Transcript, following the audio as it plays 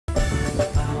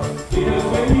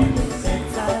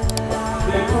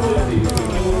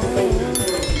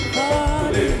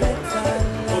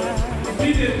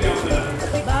Immediately after that,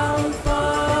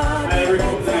 I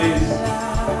recognized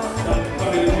that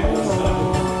family people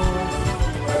started.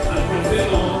 And from then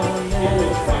on, it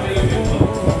was family people.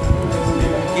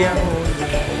 Yeah.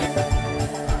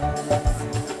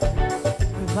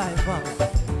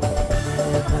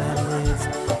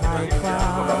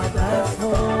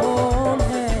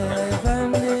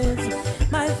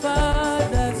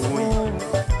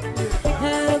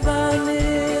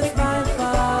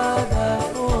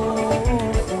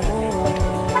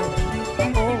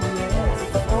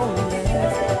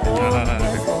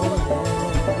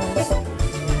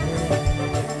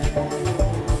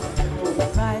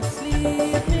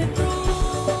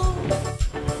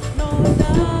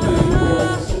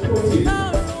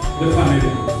 The family,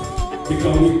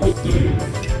 because we put to him.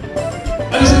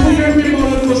 And I said, we don't remember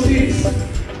all of those things.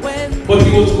 But he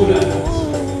was good at that.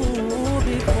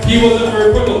 He was a very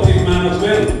productive man as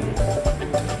well.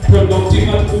 Productive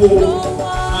at home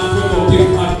and productive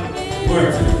at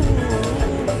work.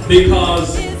 Because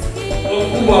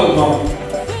Walva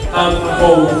had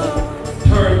about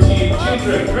 13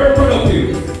 children. Very productive.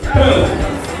 12.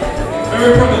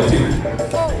 Very productive.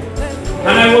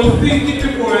 And I was thinking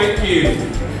before I came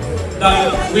that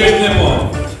we're Nepal.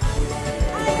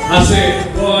 I said,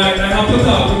 boy, I have to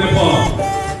talk to Nepal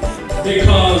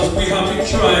because we have to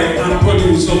try and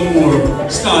produce some more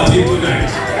starting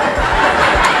tonight.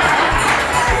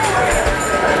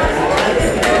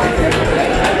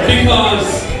 Because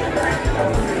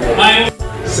I'm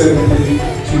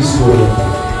 72 score.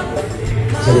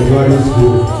 So God is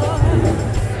good.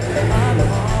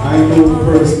 I know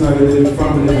personally the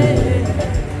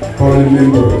family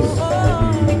members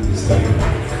are doing this time.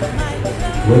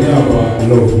 When you have a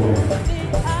loved one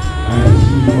and he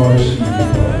or she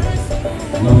departs,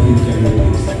 nothing can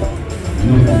replace it.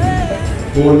 Nothing.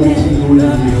 Only thing you will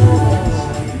give is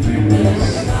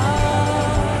memories.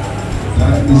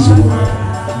 That is why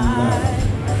in life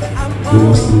we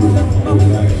must live our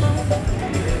life.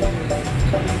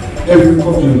 Every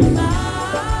community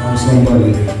from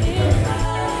somebody.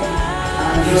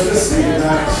 And just to say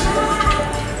that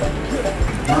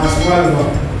Walva,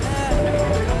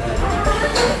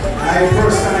 I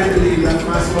personally believe that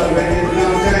Walva in a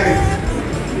long time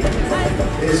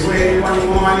is when one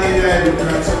morning I look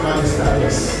at somebody's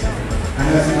status and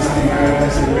that's his thing, I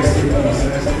said rest in peace.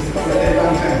 And I said it's for a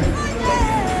long time.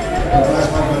 But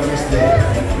Walva was there.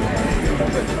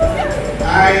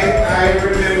 I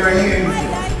remember him.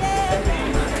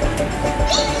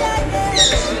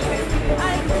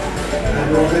 And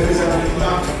what is on the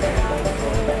map?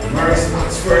 Morris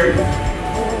Oxford.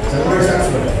 So Morris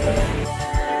Oxford.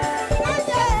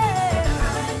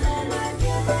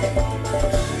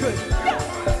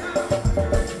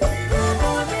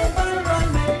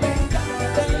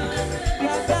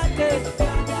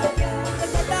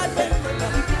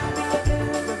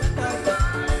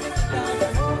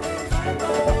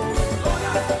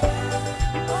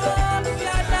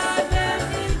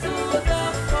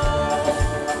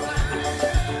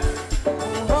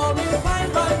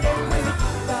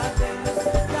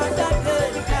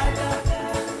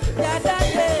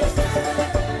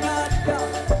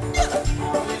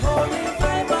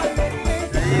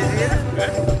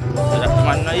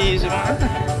 Easy, man.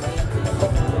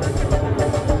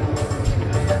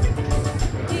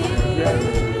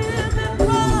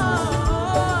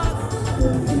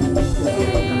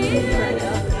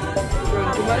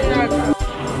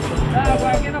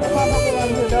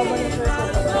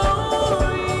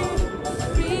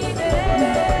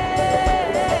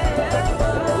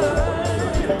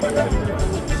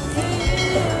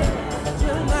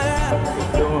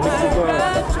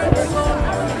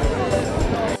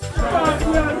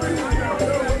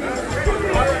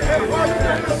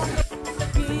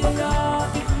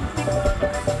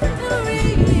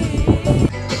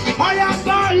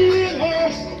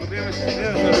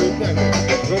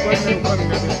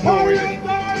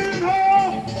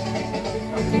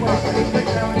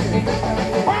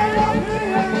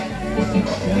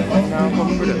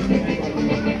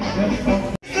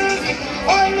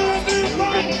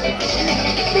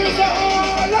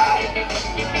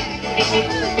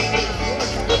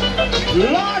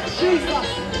 Lord Jesus,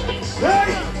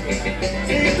 hey,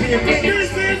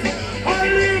 this is I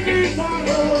live in my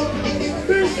home.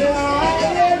 This is I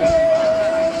live.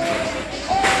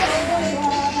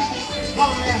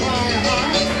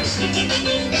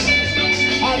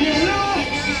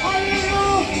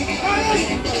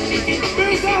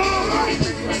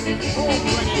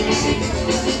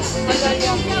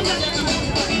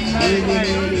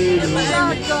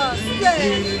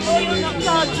 Oh, you not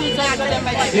Lord Jesus, God, them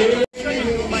by the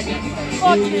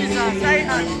oh, Jesus, I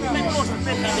am. Oh,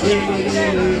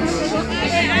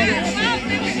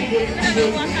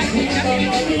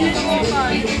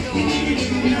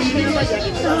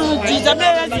 Jesus,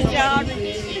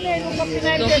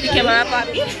 don't care about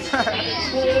papi.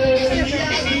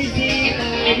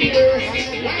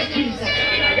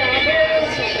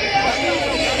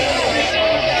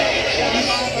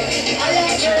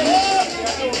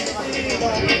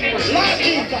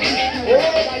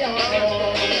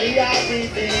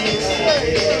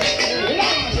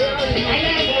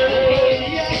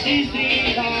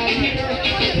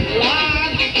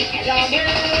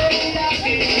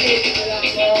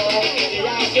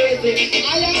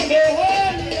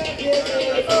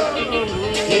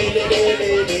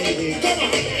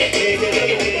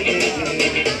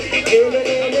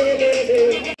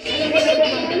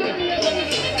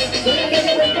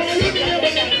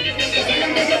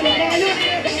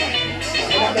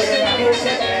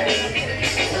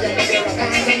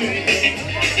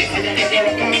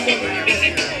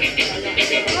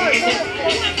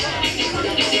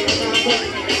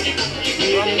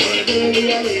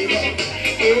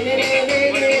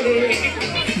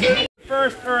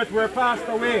 First earth were passed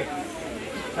away,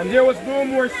 and there was no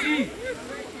more sea.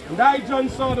 And I, John,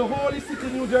 saw the holy city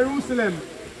New Jerusalem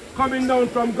coming down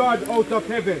from God out of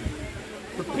heaven,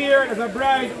 prepared as a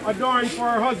bride adorned for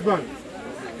her husband.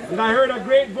 And I heard a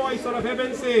great voice out of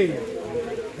heaven saying,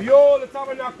 Behold, the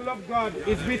tabernacle of God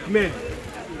is with men,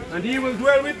 and he will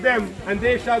dwell with them, and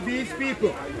they shall be his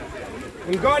people.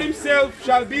 And God himself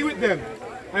shall be with them,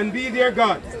 and be their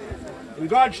God. And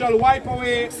God shall wipe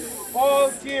away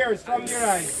all tears from their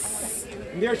eyes.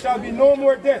 And there shall be no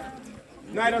more death,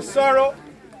 neither sorrow,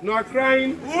 nor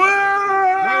crying,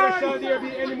 neither shall there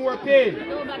be any more pain.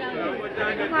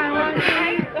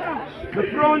 The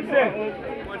throne said,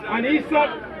 and he sat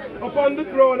upon the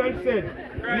throne and said,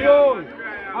 Behold,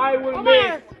 I will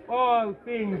make all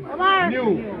things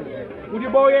new. Would you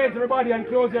bow your heads, everybody, and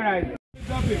close your eyes?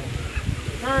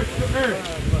 Earth to earth,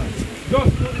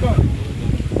 dust to dust,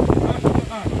 ash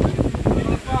to ash. Of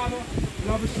the Father, and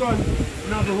of the Son,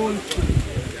 and of the Holy Spirit.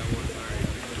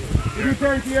 If you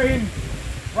turn to your hymn,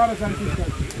 brothers and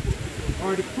sisters,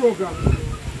 or the program,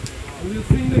 and we'll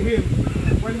sing the hymn,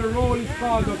 When the Roll is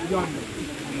Called Up Yonder.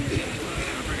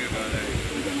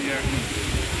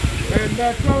 When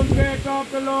the trumpet of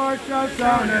the Lord shall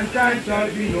sound, and time shall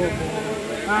be no more,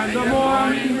 and the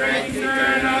morning breaks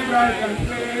eternal bright and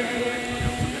clear.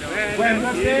 When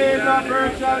the saints of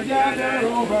earth shall gather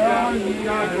over on the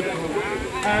other shore,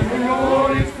 and the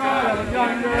roll is called up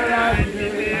yonder as it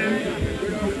is.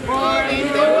 For in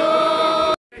the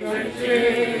roll and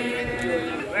change,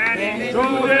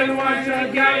 chosen ones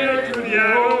shall gather to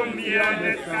their home beyond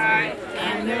the sky,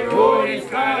 and the roll is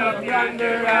called up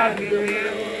yonder as it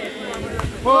is.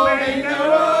 For in the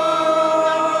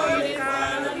roll is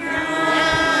called up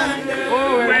yonder,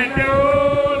 oh, when the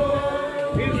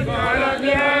roll is called up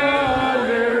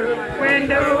yonder, when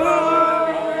the roll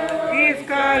is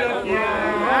called up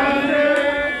yonder,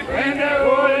 when the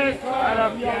roll is called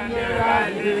up yonder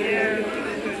as it is.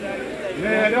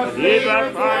 Let us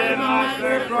labor for the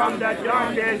Master from the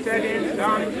yonder setting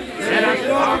sun. Let us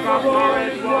talk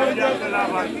about his wonderful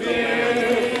love and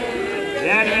faith.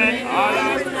 Then when all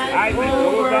our life is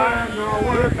over, no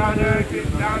work on earth is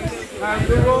done, and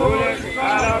the roll is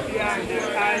called up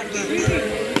yonder as it is.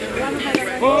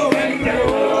 Oh, when the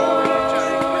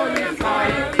roll is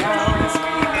called up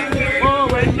yonder, oh,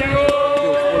 when the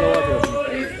roll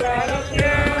is called up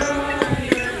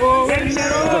yonder, oh, when the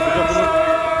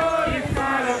roll is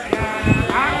called up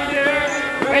yonder,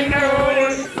 when the roll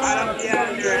is called up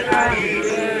yonder as it is.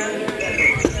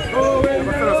 Oh, when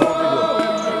the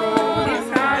roll is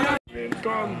called up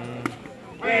come,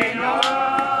 when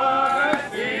all the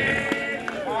sins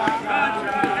are gone.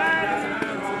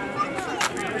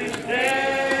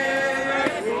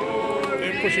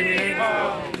 Pushing me in.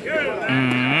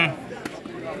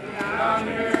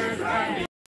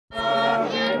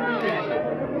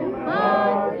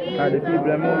 The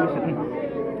people are moving.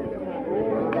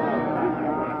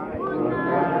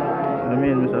 I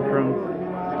mean, Mr. Frank.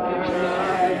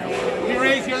 You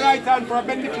raise your right hand for a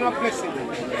benediction of blessing.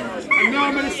 And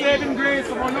now may the saving grace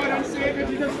of our Lord and Savior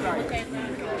Jesus Christ, the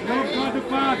love of God the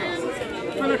Father,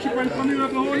 the fellowship and communion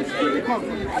of the Holy Spirit come.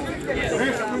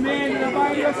 Rest, remain, and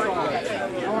abide us all.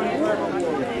 Now and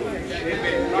forevermore.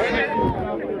 Amen.